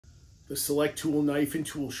the Selectool knife and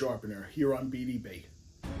tool sharpener here on BDB.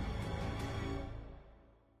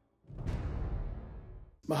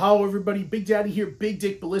 Mahalo everybody, Big Daddy here, Big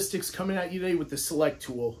Dick Ballistics coming at you today with the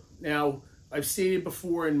Selectool. Now, I've stated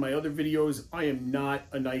before in my other videos, I am not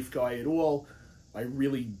a knife guy at all. I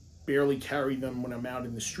really barely carry them when I'm out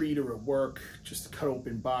in the street or at work, just to cut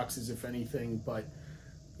open boxes if anything, but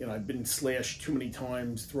you know, I've been slashed too many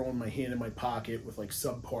times, throwing my hand in my pocket with like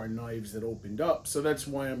subpar knives that opened up, so that's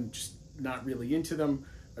why I'm just not really into them.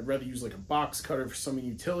 I'd rather use like a box cutter for some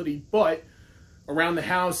utility, but around the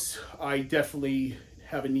house, I definitely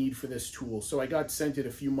have a need for this tool. So I got sent it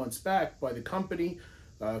a few months back by the company,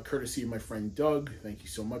 courtesy of my friend Doug. Thank you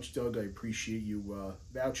so much, Doug. I appreciate you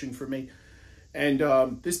vouching for me. And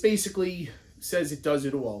this basically says it does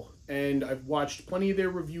it all. And I've watched plenty of their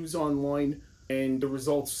reviews online, and the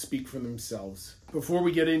results speak for themselves. Before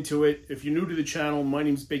we get into it, if you're new to the channel, my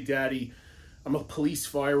name's Big Daddy. I'm a police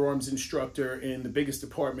firearms instructor in the biggest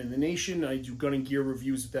department in the nation. I do gun and gear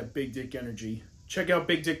reviews with that big dick energy. Check out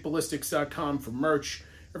BigDickBallistics.com for merch.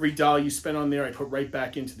 Every dollar you spend on there, I put right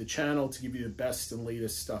back into the channel to give you the best and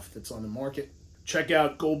latest stuff that's on the market. Check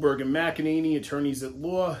out Goldberg and McEnany, attorneys at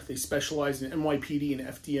law. They specialize in NYPD and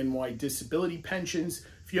FDNY disability pensions.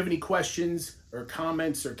 If you have any questions or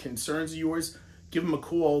comments or concerns of yours, give them a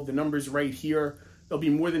call. The number's right here. They'll be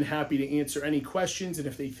more than happy to answer any questions, and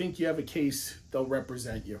if they think you have a case, they'll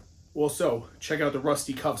represent you. Also, check out the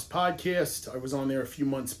Rusty Cuffs podcast. I was on there a few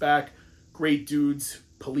months back. Great dudes,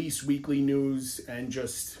 police weekly news, and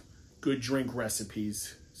just good drink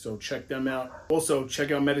recipes. So check them out. Also, check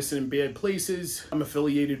out Medicine in Bad Places. I'm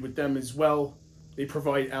affiliated with them as well. They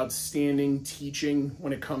provide outstanding teaching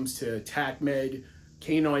when it comes to TAC Med,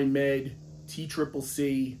 Canine Med,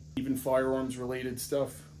 TCCC, even firearms related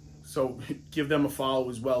stuff. So give them a follow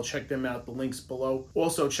as well. Check them out, the link's below.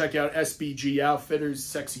 Also check out SBG Outfitters,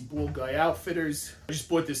 Sexy Bald Guy Outfitters. I just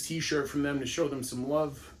bought this t-shirt from them to show them some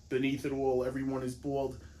love. Beneath it all, everyone is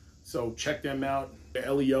bald. So check them out.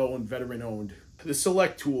 They're LEO and veteran owned. The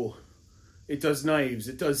Selectool, it does knives,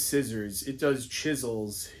 it does scissors, it does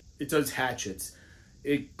chisels, it does hatchets.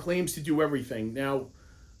 It claims to do everything. Now,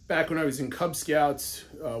 back when I was in Cub Scouts,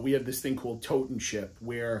 we had this thing called tote and ship,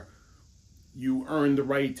 where you earned the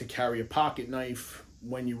right to carry a pocket knife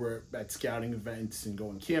when you were at scouting events and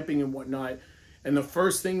going camping and whatnot. And the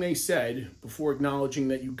first thing they said, before acknowledging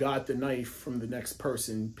that you got the knife from the next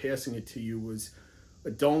person passing it to you, was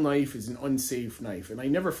a dull knife is an unsafe knife. And I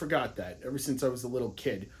never forgot that, ever since I was a little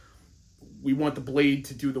kid. We want the blade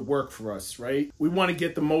to do the work for us, right? We want to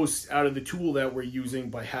get the most out of the tool that we're using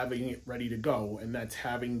by having it ready to go. And that's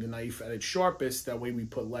having the knife at its sharpest. That way we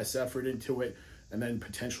put less effort into it, and then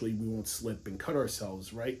potentially we won't slip and cut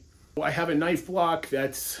ourselves, right? I have a knife block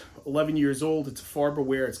that's 11 years old. It's a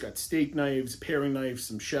Farberware. It's got steak knives, paring knives,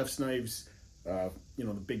 some chef's knives, you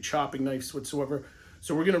know, the big chopping knives whatsoever.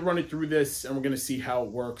 So we're going to run it through this, and we're going to see how it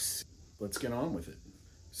works. Let's get on with it.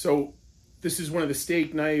 So this is one of the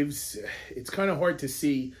steak knives. It's kind of hard to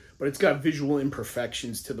see, but it's got visual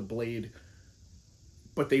imperfections to the blade,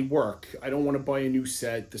 but they work. I don't want to buy a new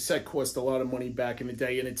set. The set cost a lot of money back in the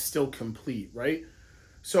day, and it's still complete, right?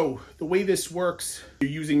 So the way this works, you're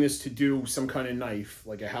using this to do some kind of knife,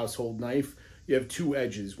 like a household knife. You have two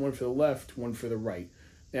edges, one for the left, one for the right.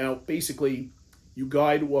 Now, basically, you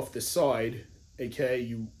guide off the side, aka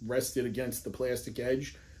you rest it against the plastic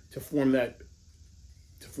edge to form that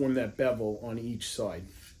bevel on each side.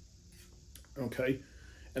 Okay?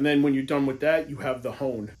 And then when you're done with that, you have the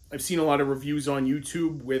hone. I've seen a lot of reviews on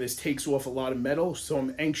YouTube where this takes off a lot of metal, so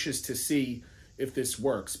I'm anxious to see if this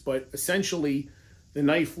works. But essentially, the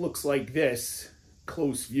knife looks like this,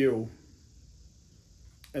 close view,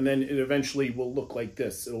 and then it eventually will look like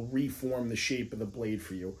this. It'll reform the shape of the blade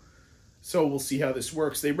for you. So we'll see how this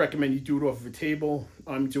works. They recommend you do it off of a table.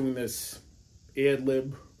 I'm doing this ad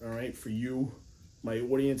lib, all right, for you, my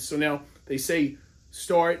audience. So now they say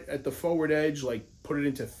start at the forward edge, like put it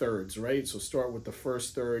into thirds, right? So start with the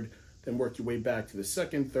first third, then work your way back to the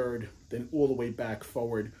second third, then all the way back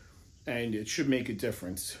forward, and it should make a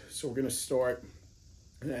difference. So we're gonna start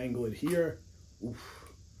and angle it here.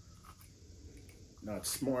 Oof. Not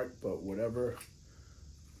smart, but whatever.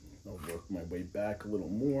 I'll work my way back a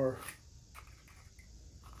little more.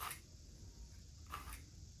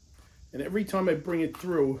 And every time I bring it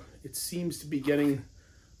through, it seems to be getting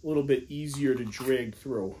a little bit easier to drag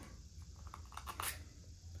through.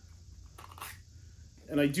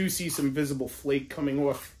 And I do see some visible flake coming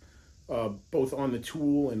off, both on the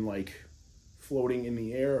tool and like floating in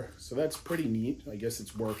the air. So that's pretty neat. I guess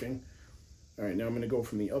it's working. All right, now I'm gonna go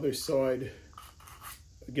from the other side.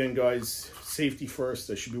 Again, guys, safety first.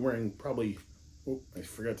 I should be wearing probably Oh, I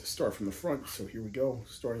forgot to start from the front, so here we go.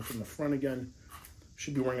 Starting from the front again.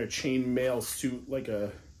 Should be wearing a chainmail suit like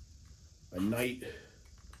a knight.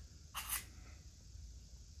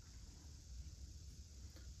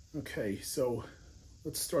 Okay, so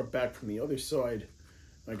let's start back from the other side.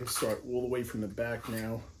 I can start all the way from the back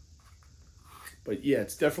now. But yeah,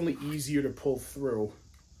 it's definitely easier to pull through.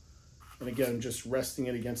 And again, just resting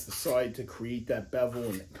it against the side to create that bevel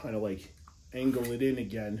and kind of like angle it in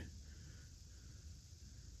again.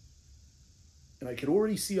 And I could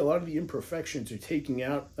already see a lot of the imperfections are taking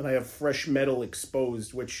out, and I have fresh metal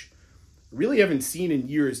exposed, which I really haven't seen in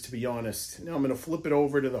years, to be honest. Now I'm going to flip it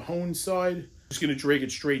over to the hone side. I'm just going to drag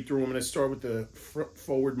it straight through. I'm going to start with the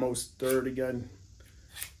forwardmost third again.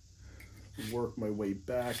 Work my way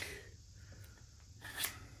back.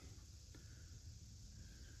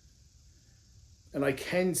 And I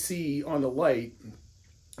can see on the light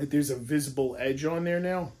that there's a visible edge on there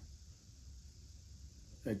now.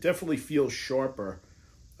 It definitely feels sharper.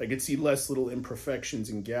 I can see less little imperfections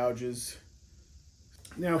and gouges.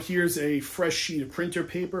 Now here's a fresh sheet of printer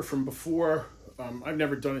paper from before. I've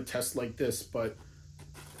never done a test like this, but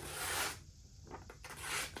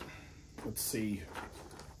let's see.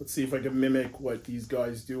 Let's see if I can mimic what these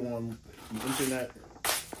guys do on the internet.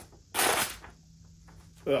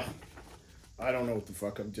 Ugh. I don't know what the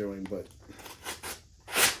fuck I'm doing, but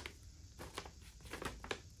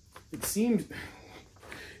it seems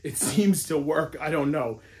to work. I don't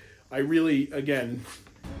know. I really, again,